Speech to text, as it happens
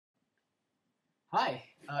Hi,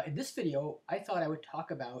 in this video, I thought I would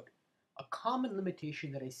talk about a common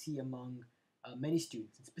limitation that I see among many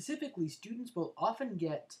students. And specifically, students will often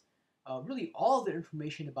get really all their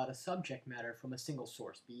information about a subject matter from a single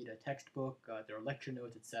source, be it a textbook, their lecture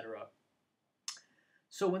notes, etc.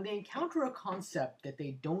 So when they encounter a concept that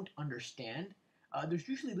they don't understand, there's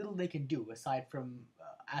usually little they can do aside from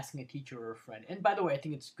asking a teacher or a friend. And by the way, I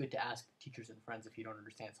think it's good to ask teachers and friends if you don't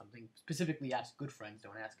understand something. Specifically, ask good friends.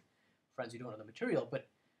 Don't ask friends who don't know the material. But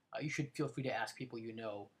you should feel free to ask people you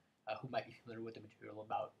know who might be familiar with the material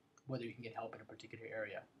about whether you can get help in a particular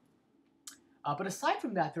area. But aside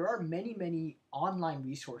from that, there are many, many online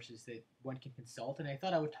resources that one can consult, and I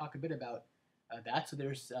thought I would talk a bit about that. So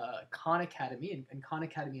there's Khan Academy, and Khan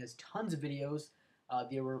Academy has tons of videos.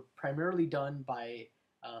 They were primarily done by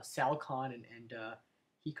Sal Khan, and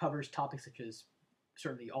he covers topics such as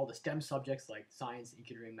certainly all the STEM subjects like science,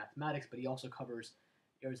 engineering, mathematics, but he also covers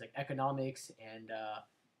areas like economics and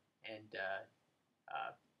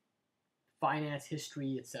finance,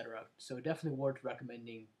 history, etc. So definitely worth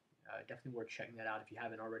recommending. Definitely worth checking that out if you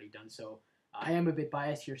haven't already done so. I am a bit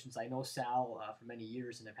biased here since I know Sal for many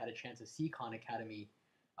years and I've had a chance to see Khan Academy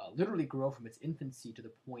literally grow from its infancy to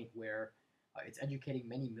the point where it's educating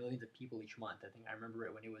many millions of people each month. I think I remember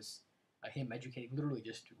it when it was him educating literally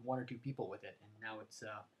just one or two people with it, and now it's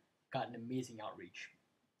gotten amazing outreach.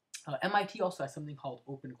 MIT also has something called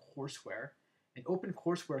OpenCourseWare, and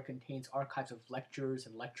OpenCourseWare contains archives of lectures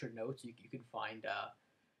and lecture notes. You can find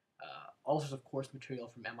all sorts of course material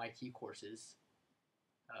from MIT courses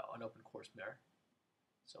on OpenCourseWare.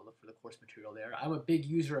 So look for the course material there. I'm a big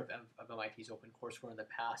user of MIT's OpenCourseWare in the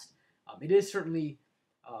past. It is certainly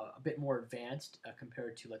a bit more advanced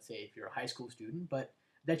compared to, let's say, if you're a high school student, but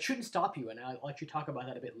that shouldn't stop you, and I'll let you talk about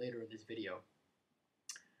that a bit later in this video.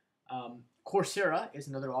 Coursera is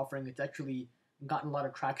another offering that's actually gotten a lot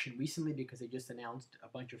of traction recently because they just announced a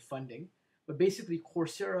bunch of funding. But basically,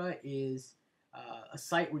 Coursera is a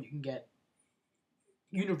site where you can get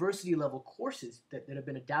university level courses that have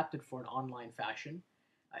been adapted for an online fashion.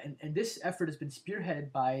 And this effort has been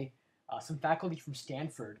spearheaded by some faculty from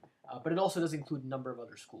Stanford, but it also does include a number of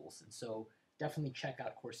other schools. And so definitely check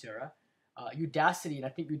out Coursera. Udacity, and I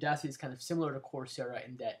think Udacity is kind of similar to Coursera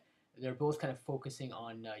in that they're both kind of focusing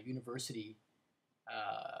on university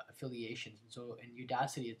affiliations. And so in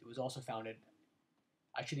Udacity, it was also founded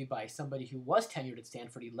actually by somebody who was tenured at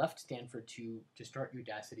Stanford. He left Stanford to start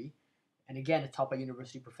Udacity. And again, it's taught by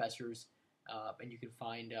university professors, and you can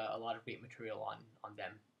find a lot of great material on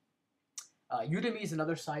them. Udemy is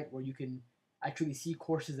another site where you can actually see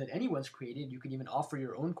courses that anyone's created. You can even offer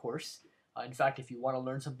your own course. In fact, if you want to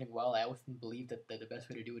learn something well, I often believe that the best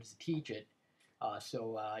way to do it is to teach it.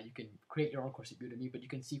 So you can create your own course at Udemy, but you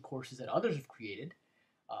can see courses that others have created.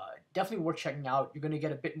 Definitely worth checking out. You're going to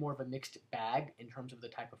get a bit more of a mixed bag in terms of the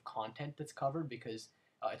type of content that's covered because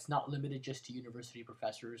it's not limited just to university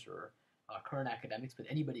professors or current academics, but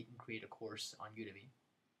anybody can create a course on Udemy.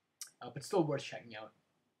 But still worth checking out.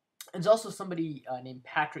 There's also somebody named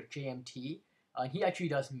Patrick JMT. He actually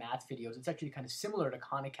does math videos. It's actually kind of similar to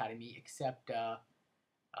Khan Academy, except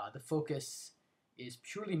the focus is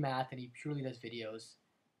purely math, and he purely does videos,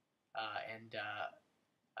 and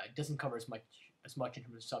it doesn't cover as much in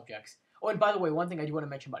terms of subjects. Oh, and by the way, one thing I do want to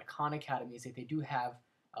mention about Khan Academy is that they do have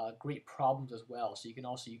great problems as well. So you can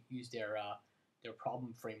also use their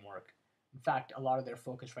problem framework. In fact, a lot of their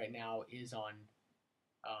focus right now is on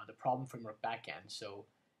the problem framework backend. So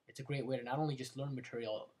it's a great way to not only just learn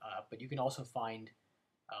material, but you can also find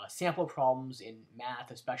sample problems in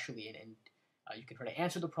math, especially, and you can try to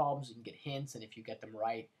answer the problems. You can get hints, and if you get them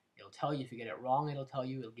right, it'll tell you. If you get it wrong, it'll tell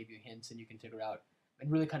you. It'll give you hints, and you can figure out and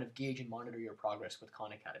really kind of gauge and monitor your progress with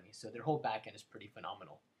Khan Academy. So their whole backend is pretty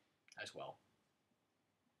phenomenal as well.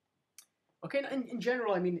 Okay, in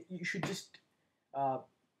general, I mean, you should just uh,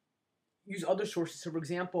 use other sources. So, for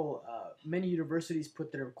example, many universities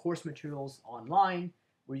put their course materials online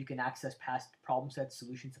where you can access past problem sets,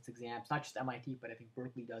 solution sets, exams. Not just MIT, but I think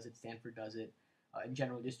Berkeley does it, Stanford does it. In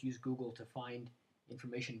general, just use Google to find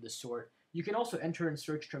information of this sort. You can also enter and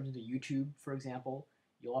search terms into YouTube, for example.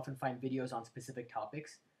 You'll often find videos on specific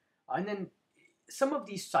topics. And then some of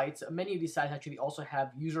these sites, many of these sites actually also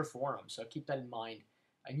have user forums, so keep that in mind.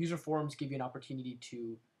 And user forums give you an opportunity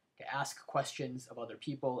to ask questions of other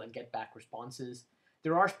people and get back responses.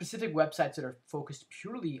 There are specific websites that are focused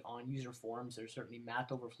purely on user forums. There's certainly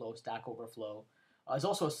Math Overflow, Stack Overflow. There's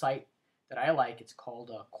also a site that I like. It's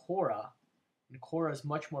called Quora, and Quora is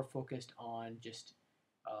much more focused on just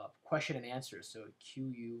question and answers. So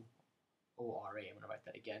Quora. I'm going to write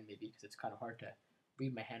that again, maybe because it's kind of hard to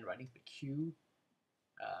read my handwriting. But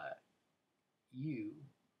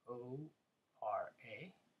Quora.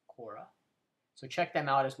 Quora. So check them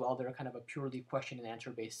out as well. They're kind of a purely question and answer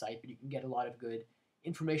based site, but you can get a lot of good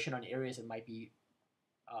information on areas that might be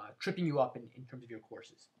tripping you up in terms of your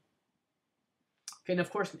courses. Okay, and of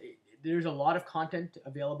course, there's a lot of content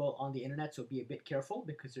available on the internet, so be a bit careful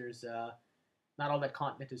because there's not all that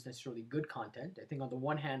content is necessarily good content. I think on the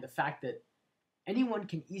one hand, the fact that anyone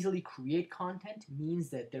can easily create content means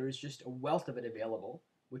that there is just a wealth of it available,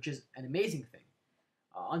 which is an amazing thing.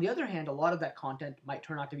 On the other hand, a lot of that content might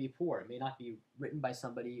turn out to be poor. It may not be written by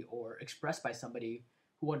somebody or expressed by somebody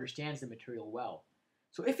who understands the material well.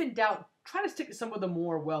 So if in doubt, try to stick to some of the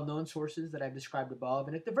more well-known sources that I've described above,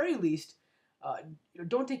 and at the very least,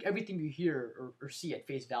 don't take everything you hear or see at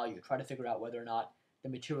face value. Try to figure out whether or not the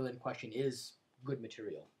material in question is good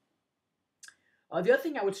material. The other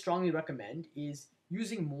thing I would strongly recommend is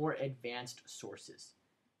using more advanced sources.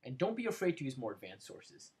 And don't be afraid to use more advanced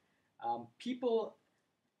sources. People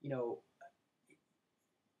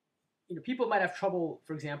might have trouble,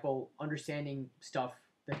 for example, understanding stuff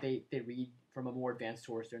that they read from a more advanced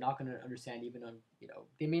source. They're not going to understand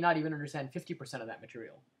they may not even understand 50% of that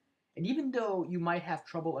material. And even though you might have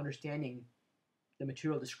trouble understanding the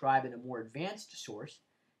material described in a more advanced source,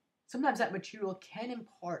 sometimes that material can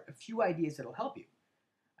impart a few ideas that will help you.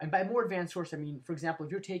 And by more advanced source, I mean, for example,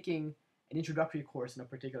 if you're taking an introductory course in a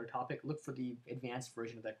particular topic, look for the advanced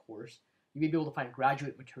version of that course. You may be able to find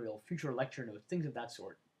graduate material, future lecture notes, things of that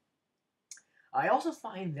sort. I also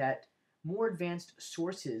find that more advanced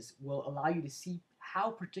sources will allow you to see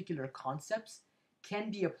how particular concepts can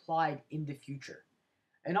be applied in the future.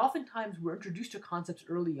 And oftentimes we're introduced to concepts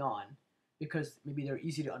early on because maybe they're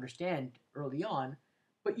easy to understand early on,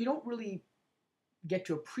 but you don't really get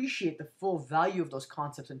to appreciate the full value of those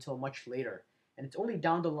concepts until much later. And it's only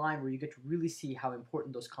down the line where you get to really see how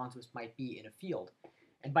important those concepts might be in a field.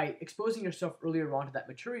 And by exposing yourself earlier on to that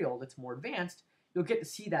material that's more advanced, you'll get to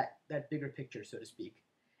see that bigger picture, so to speak.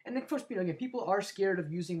 And of course, again, people are scared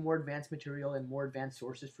of using more advanced material and more advanced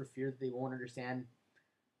sources for fear that they won't understand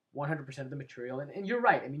 100% of the material. And you're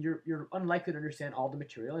right. I mean, you're unlikely to understand all the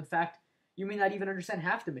material. In fact, you may not even understand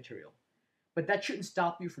half the material. But that shouldn't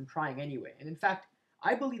stop you from trying anyway. And in fact,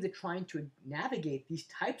 I believe that trying to navigate these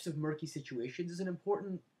types of murky situations is an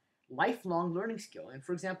important lifelong learning skill. And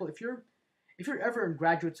for example, if you're ever in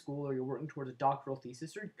graduate school or you're working towards a doctoral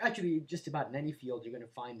thesis, or actually just about in any field, you're going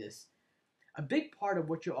to find this. A big part of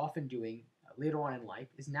what you're often doing later on in life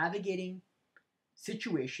is navigating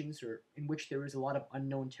situations in which there is a lot of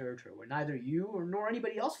unknown territory, where neither you or nor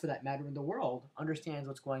anybody else for that matter in the world understands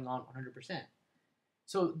what's going on 100%.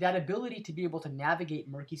 So that ability to be able to navigate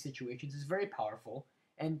murky situations is very powerful,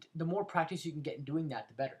 and the more practice you can get in doing that,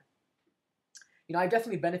 the better. I've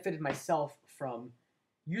definitely benefited myself from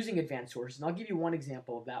using advanced sources, and I'll give you one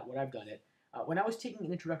example of that, what I've done it. When I was taking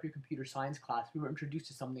an introductory computer science class, we were introduced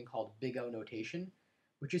to something called Big O notation,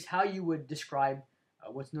 which is how you would describe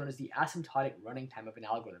what's known as the asymptotic running time of an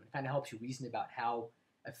algorithm. It kind of helps you reason about how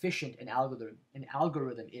efficient an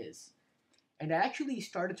algorithm is. And I actually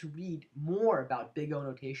started to read more about Big O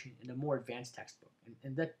notation in a more advanced textbook.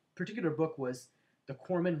 And that particular book was the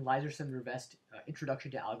Corman Liserson Revest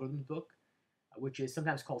Introduction to Algorithms book, which is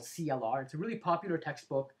sometimes called CLR. It's a really popular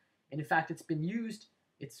textbook, and in fact, it's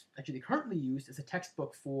actually currently used as a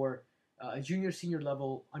textbook for a junior, senior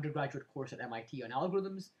level undergraduate course at MIT on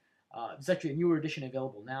algorithms. There's actually a newer edition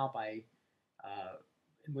available now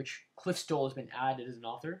in which Cliff Stoll has been added as an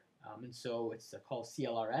author, and so it's called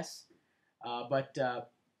CLRS. But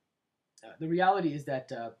the reality is that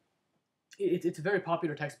it's a very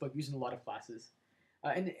popular textbook used in a lot of classes.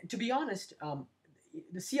 And to be honest,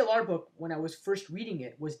 the CLR book, when I was first reading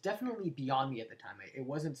it, was definitely beyond me at the time. It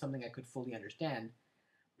wasn't something I could fully understand.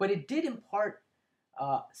 But it did impart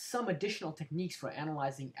some additional techniques for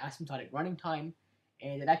analyzing asymptotic running time,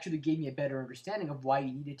 and it actually gave me a better understanding of why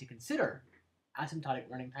you needed to consider asymptotic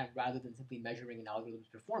running time rather than simply measuring an algorithm's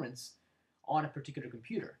performance on a particular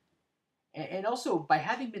computer. And also, by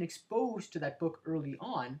having been exposed to that book early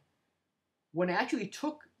on, when I actually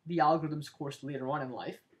took the algorithms course later on in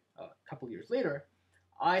life, a couple years later,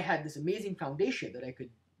 I had this amazing foundation that I could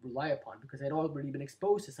rely upon because I'd already been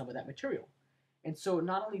exposed to some of that material. And so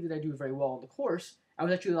not only did I do very well in the course, I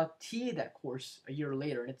was actually allowed to TA that course a year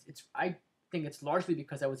later. And I think it's largely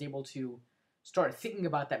because I was able to start thinking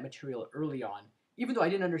about that material early on. Even though I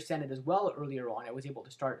didn't understand it as well earlier on, I was able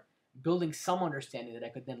to start building some understanding that I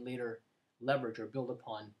could then later leverage or build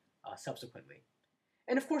upon subsequently.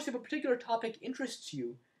 And of course, if a particular topic interests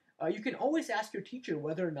you, you can always ask your teacher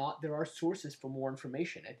whether or not there are sources for more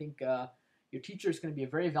information. I think your teacher is going to be a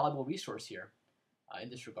very valuable resource here in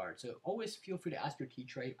this regard. So always feel free to ask your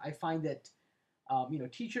teacher. I find that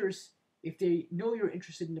teachers if they know you're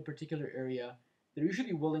interested in a particular area, they're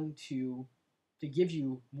usually willing to give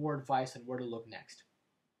you more advice on where to look next.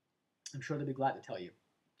 I'm sure they'll be glad to tell you.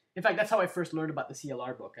 In fact, that's how I first learned about the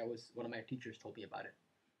CLR book. One of my teachers told me about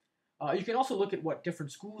it. You can also look at what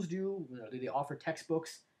different schools do. Do they offer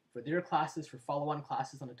textbooks for their classes, for follow-on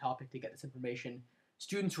classes on a topic to get this information?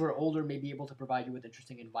 Students who are older may be able to provide you with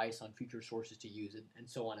interesting advice on future sources to use, and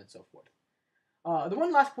so on and so forth. The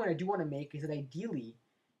one last point I do want to make is that ideally,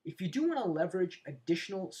 if you do want to leverage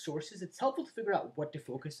additional sources, it's helpful to figure out what to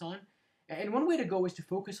focus on. And one way to go is to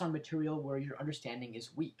focus on material where your understanding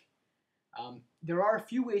is weak. There are a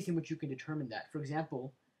few ways in which you can determine that. For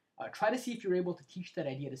example, try to see if you're able to teach that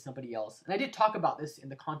idea to somebody else. And I did talk about this in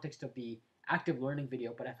the context of the active learning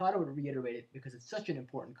video, but I thought I would reiterate it because it's such an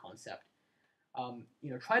important concept.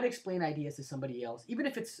 Try to explain ideas to somebody else, even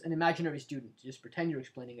if it's an imaginary student. Just pretend you're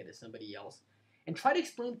explaining it to somebody else. And try to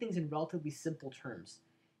explain things in relatively simple terms.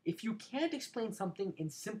 If you can't explain something in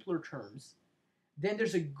simpler terms, then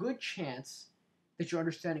there's a good chance that your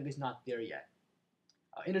understanding is not there yet.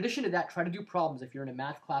 In addition to that, try to do problems. If you're in a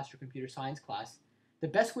math class or computer science class, the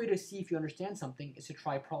best way to see if you understand something is to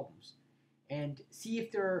try problems and see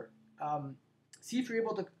if you're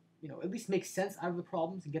able to at least make sense out of the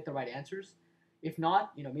problems and get the right answers. If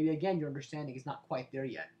not, maybe again your understanding is not quite there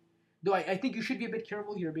yet. Though I think you should be a bit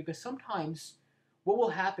careful here, because sometimes what will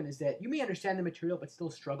happen is that you may understand the material but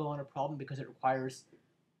still struggle on a problem because it requires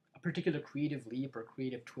a particular creative leap or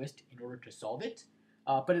creative twist in order to solve it.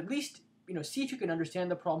 But at least see if you can understand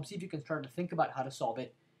the problem, see if you can start to think about how to solve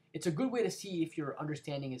it. It's a good way to see if your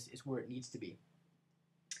understanding is where it needs to be.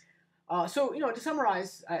 So to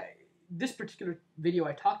summarize, this particular video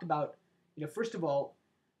I talked about, first of all,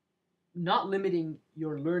 not limiting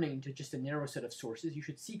your learning to just a narrow set of sources. You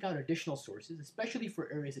should seek out additional sources, especially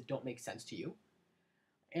for areas that don't make sense to you.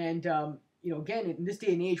 And again, in this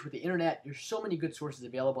day and age with the internet, there's so many good sources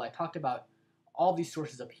available. I talked about all these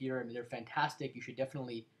sources up here, and they're fantastic. You should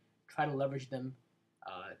definitely try to leverage them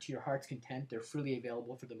to your heart's content. They're freely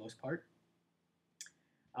available for the most part.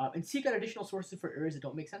 And seek out additional sources for areas that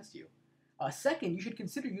don't make sense to you. Second, you should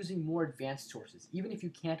consider using more advanced sources, even if you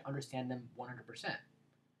can't understand them 100%.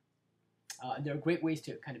 There are great ways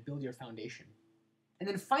to kind of build your foundation. And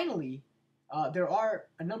then finally, there are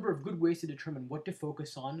a number of good ways to determine what to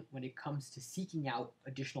focus on when it comes to seeking out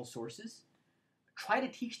additional sources. Try to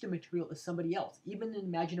teach the material to somebody else, even an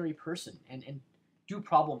imaginary person, and do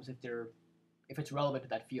problems if it's relevant to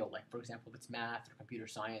that field. Like, for example, if it's math or computer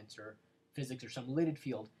science or physics or some related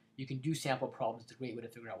field, you can do sample problems. It's a great way to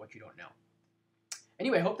figure out what you don't know.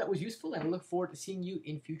 Anyway, I hope that was useful, and I look forward to seeing you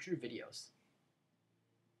in future videos.